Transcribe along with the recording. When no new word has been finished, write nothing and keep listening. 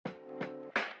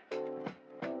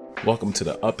Welcome to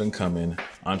the Up and Coming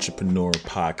Entrepreneur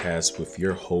Podcast with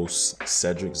your host,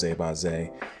 Cedric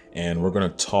Zebaze. And we're going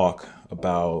to talk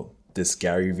about this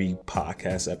Gary Vee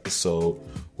podcast episode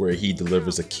where he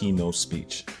delivers a keynote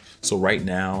speech. So right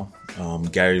now,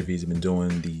 Gary Vee's been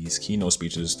doing these keynote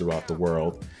speeches throughout the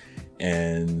world.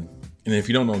 And if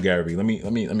you don't know Gary Vee, let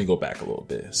me go back a little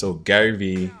bit. So Gary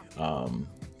Vee,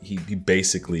 he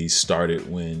basically started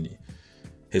when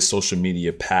his social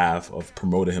media path of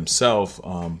promoting himself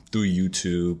through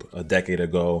YouTube a decade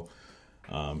ago.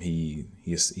 He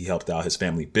helped out his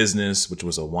family business, which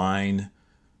was a wine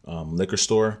liquor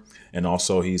store, and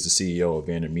also he's the CEO of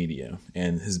VaynerMedia.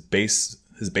 And his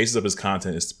basis of his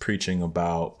content is preaching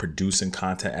about producing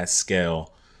content at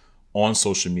scale on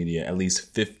social media, at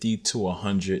least 50 to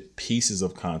 100 pieces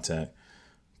of content,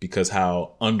 because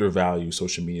how undervalued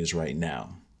social media is right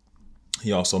now.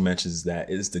 He also mentions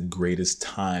that it is the greatest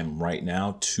time right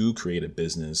now to create a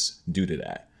business due to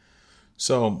that.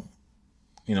 So,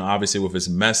 obviously with his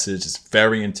message, it's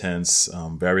very intense,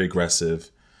 very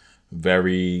aggressive,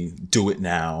 very do it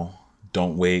now.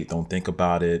 Don't wait. Don't think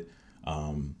about it.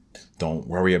 Don't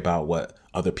worry about what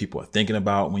other people are thinking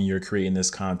about when you're creating this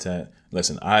content.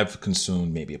 Listen, I've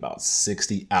consumed maybe about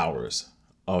 60 hours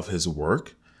of his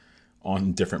work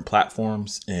on different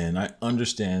platforms, and I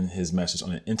understand his message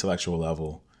on an intellectual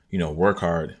level. Work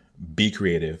hard, be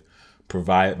creative,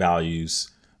 provide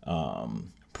values,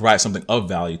 provide something of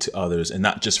value to others and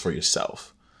not just for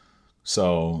yourself.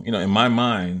 So, in my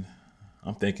mind,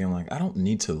 I'm thinking like, I don't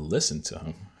need to listen to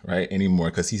him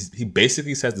anymore, because he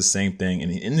basically says the same thing.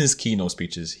 And in his keynote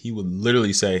speeches, he would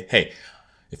literally say, hey,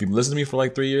 if you've listened to me for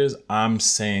like 3 years, I'm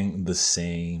saying the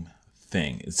same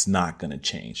thing. It's not going to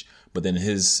change. But then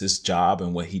his job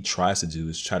and what he tries to do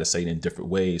is try to say it in different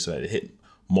ways so that it hit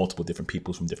multiple different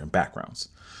people from different backgrounds.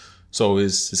 So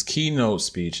his keynote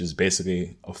speech is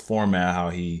basically a format how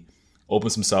he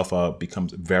opens himself up,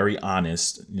 becomes very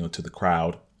honest, to the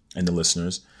crowd and the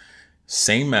listeners.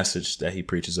 Same message that he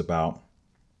preaches about.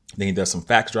 Then he does some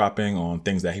fact dropping on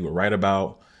things that he would write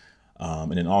about.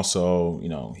 And then also,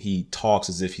 he talks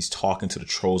as if he's talking to the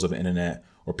trolls of the internet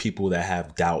or people that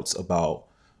have doubts about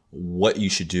what you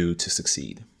should do to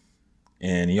succeed.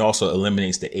 And he also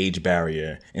eliminates the age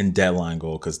barrier and deadline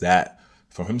goal, because that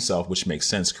for himself, which makes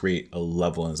sense, create a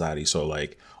level of anxiety. So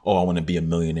like, I want to be a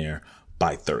millionaire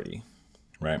by 30,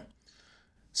 right?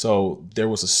 So there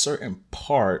was a certain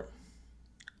part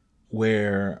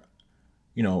where,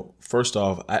 first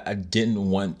off, I didn't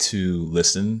want to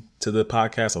listen to the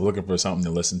podcast. I was looking for something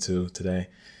to listen to today.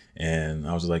 And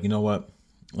I was like, you know what?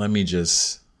 Let me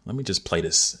just play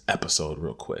this episode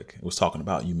real quick. It was talking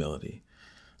about humility.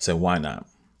 I said, why not?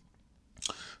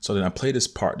 So then I played this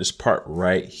part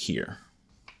right here.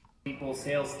 People,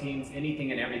 sales teams,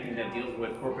 anything and everything that deals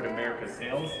with corporate America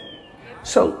sales.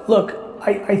 So look,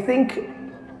 I think,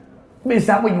 is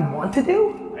that what you want to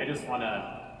do? I just want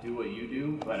to do what you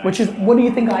do. What do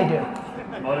you think I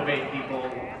do? Motivate people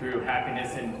through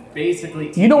happiness and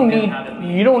basically you don't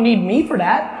need me for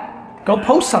that. Go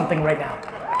post something right now.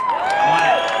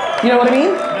 You know what I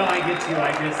mean? No, I get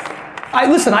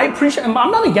you. Listen, I appreciate, I'm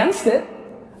not against it.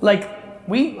 Like,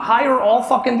 we hire all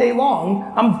fucking day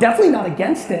long. I'm definitely not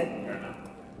against it.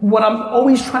 What I'm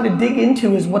always trying to dig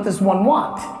into is, what does one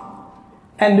want?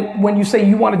 And when you say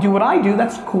you want to do what I do,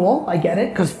 that's cool. I get it,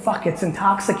 because it's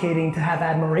intoxicating to have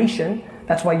admiration.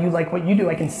 That's why you like what you do.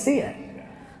 I can see it.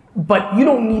 But you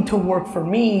don't need to work for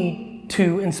me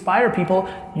to inspire people.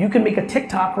 You can make a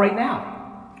TikTok right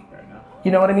now. You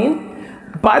know what I mean?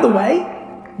 By the way,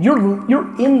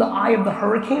 you're in the eye of the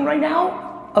hurricane right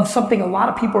now of something a lot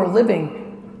of people are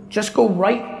living. Just go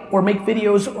write or make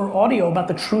videos or audio about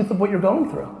the truth of what you're going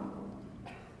through.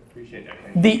 Appreciate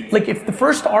that. If the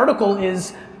first article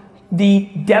is the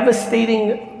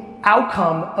devastating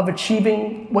outcome of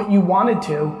achieving what you wanted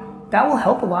to, that will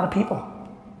help a lot of people.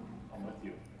 I'm with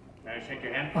you. Can I shake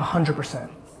your hand? 100%.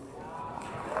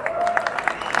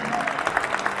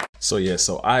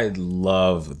 So I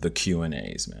love the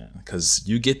Q&As, man, because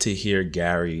you get to hear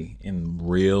Gary in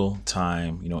real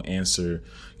time, answer,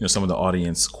 some of the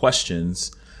audience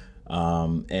questions,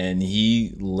 and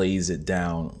he lays it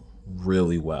down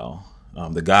really well.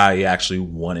 The guy he actually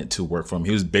wanted to work for him.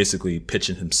 He was basically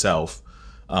pitching himself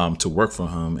to work for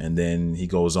him, and then he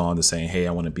goes on to saying, hey,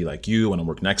 I want to be like you, I want to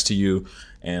work next to you,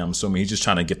 and I'm assuming he's just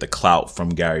trying to get the clout from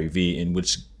Gary Vee, in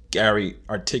which Gary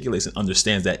articulates and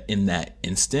understands that in that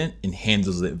instant and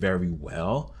handles it very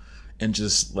well, and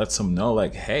just lets him know,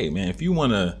 like, hey, man, if you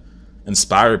want to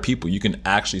inspire people, you can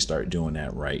actually start doing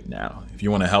that right now. If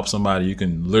you want to help somebody, you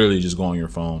can literally just go on your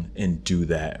phone and do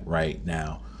that right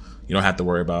now. You don't have to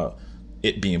worry about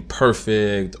it being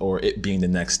perfect or it being the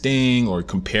next thing or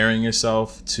comparing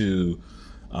yourself to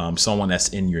someone that's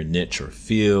in your niche or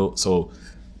field. So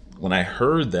when I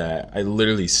heard that, I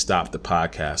literally stopped the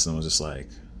podcast and was just like,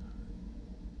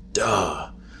 duh.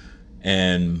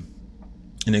 And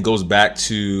it goes back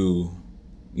to,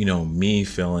 me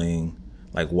feeling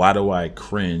like, why do I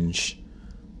cringe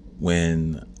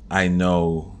when I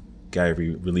know Gary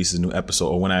Vee releases a new episode,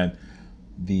 or when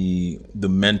the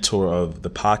mentor of the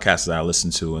podcast that I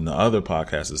listen to and the other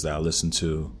podcasts that I listen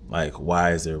to, like,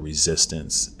 why is there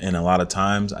resistance? And a lot of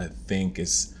times I think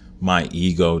it's my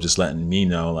ego just letting me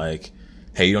know, like,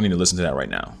 hey, you don't need to listen to that right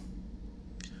now.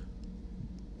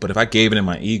 But if I gave it in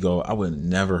my ego, I would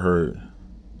never heard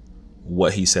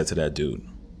what he said to that dude.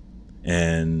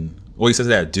 And what he said to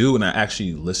that dude, and I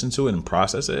actually listened to it and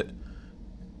process it,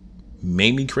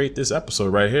 made me create this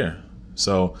episode right here.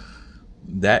 So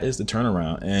that is the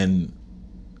turnaround. And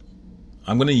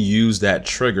I'm going to use that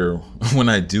trigger when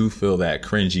I do feel that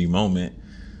cringy moment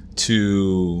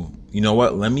to,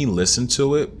 let me listen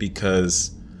to it,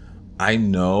 because I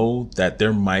know that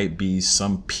there might be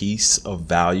some piece of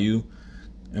value.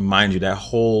 And mind you, that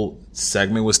whole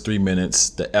segment was 3 minutes.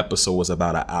 The episode was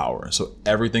about an hour. So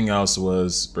everything else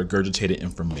was regurgitated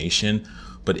information.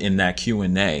 But in that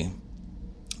Q&A,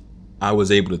 I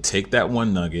was able to take that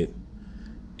one nugget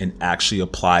and actually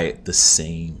apply it the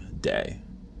same day.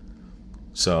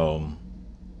 So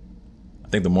I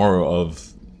think the moral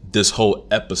of this whole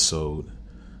episode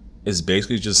is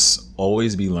basically just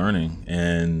always be learning.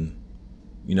 And,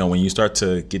 when you start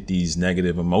to get these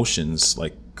negative emotions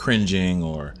like cringing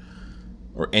or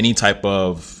any type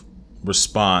of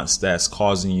response that's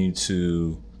causing you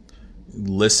to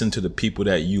listen to the people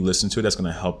that you listen to, that's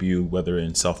going to help you, whether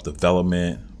in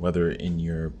self-development, whether in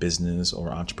your business or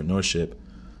entrepreneurship,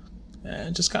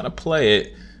 and just kind of play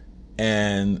it.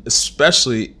 And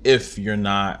especially if you're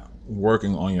not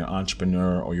working on your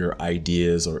entrepreneur or your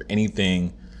ideas or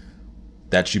anything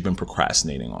that you've been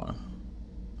procrastinating on,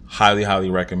 highly, highly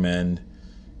recommend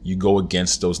you go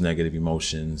against those negative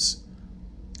emotions.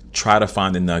 Try to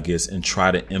find the nuggets and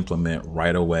try to implement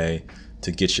right away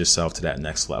to get yourself to that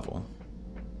next level.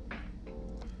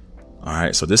 All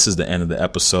right, so this is the end of the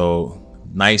episode.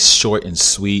 Nice, short, and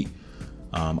sweet.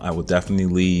 I will definitely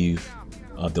leave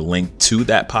the link to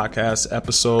that podcast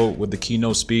episode with the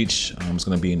keynote speech. It's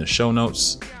going to be in the show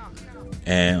notes.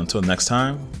 And until next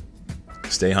time,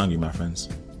 stay hungry, my friends.